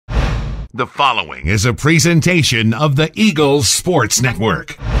The following is a presentation of the Eagles Sports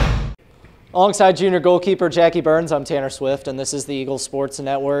Network. Alongside junior goalkeeper Jackie Burns, I'm Tanner Swift, and this is the Eagles Sports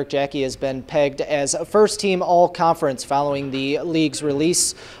Network. Jackie has been pegged as first-team All-Conference following the league's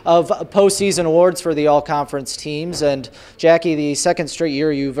release of postseason awards for the All-Conference teams. And Jackie, the second straight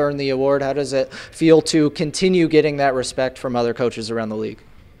year you've earned the award. How does it feel to continue getting that respect from other coaches around the league?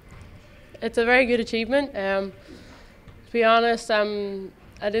 It's a very good achievement. To be honest,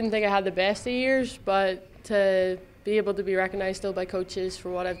 I didn't think I had the best of years, but to be able to be recognised still by coaches for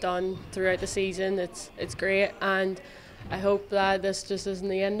what I've done throughout the season, it's great, and I hope that this just isn't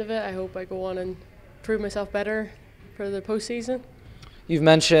the end of it. I hope I go on and prove myself better for the postseason. You've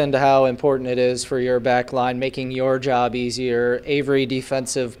mentioned how important it is for your back line, making your job easier. Avery,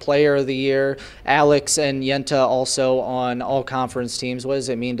 Defensive Player of the Year. Alex and Yenta also on all-conference teams. What does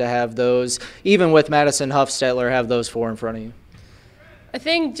it mean to have those, even with Madison Huffstetler, have those four in front of you? I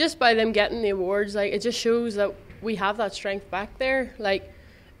think just by them getting the awards, it just shows that we have that strength back there.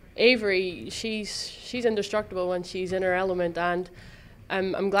 Avery, she's indestructible when she's in her element, and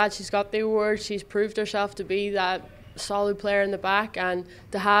I'm glad she's got the award. She's proved herself to be that solid player in the back, and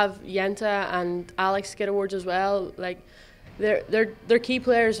to have Yenta and Alex get awards as well, they're key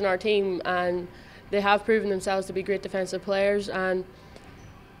players in our team, and they have proven themselves to be great defensive players. And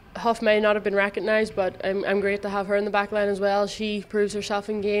Huff may not have been recognised, but I'm great to have her in the back line as well. She proves herself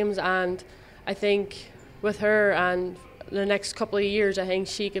in games, and I think with her and the next couple of years, I think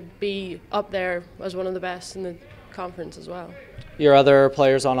she could be up there as one of the best in the conference as well. Your other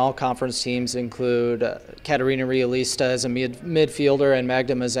players on all conference teams include Katarina Realista as a midfielder and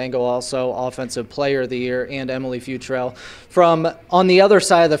Magda Mazango also Offensive Player of the Year, and Emily Futrell. From on the other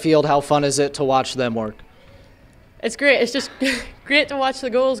side of the field, how fun is it to watch them work? It's great. It's just great to watch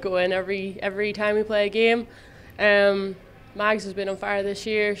the goals go in every time we play a game. Mags has been on fire this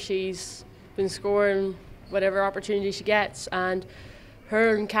year. She's been scoring whatever opportunity she gets, and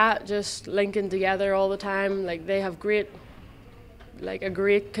her and Kat just linking together all the time. They have a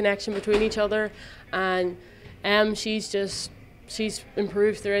great connection between each other, and she's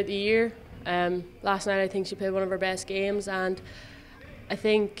improved throughout the year. Last night I think she played one of her best games, and I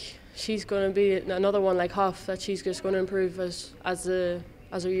think she's going to be another one like Huff that she's just going to improve as the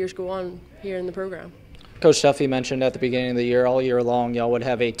years go on here in the program. Coach Duffy mentioned at the beginning of the year, all year long, y'all would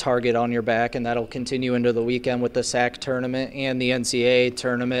have a target on your back, and that'll continue into the weekend with the SAC tournament and the NCAA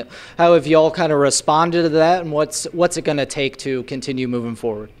tournament. How have y'all kind of responded to that, and what's it going to take to continue moving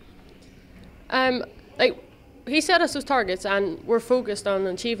forward? He set us those targets, and we're focused on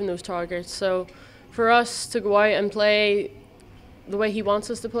achieving those targets. So for us to go out and play the way he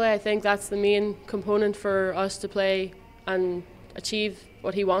wants us to play, I think that's the main component for us to play and achieve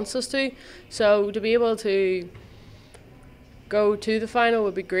what he wants us to. So to be able to go to the final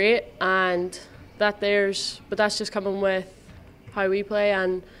would be great, and but that's just coming with how we play,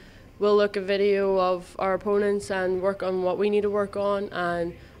 and we'll look at video of our opponents and work on what we need to work on,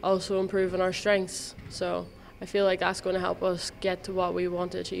 and also improve on our strengths. So I feel like that's going to help us get to what we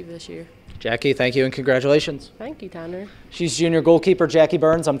want to achieve this year. Jackie, thank you and congratulations. Thank you, Tanner. She's junior goalkeeper Jackie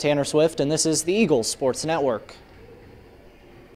Burns. I'm Tanner Swift, and this is the Eagles Sports Network.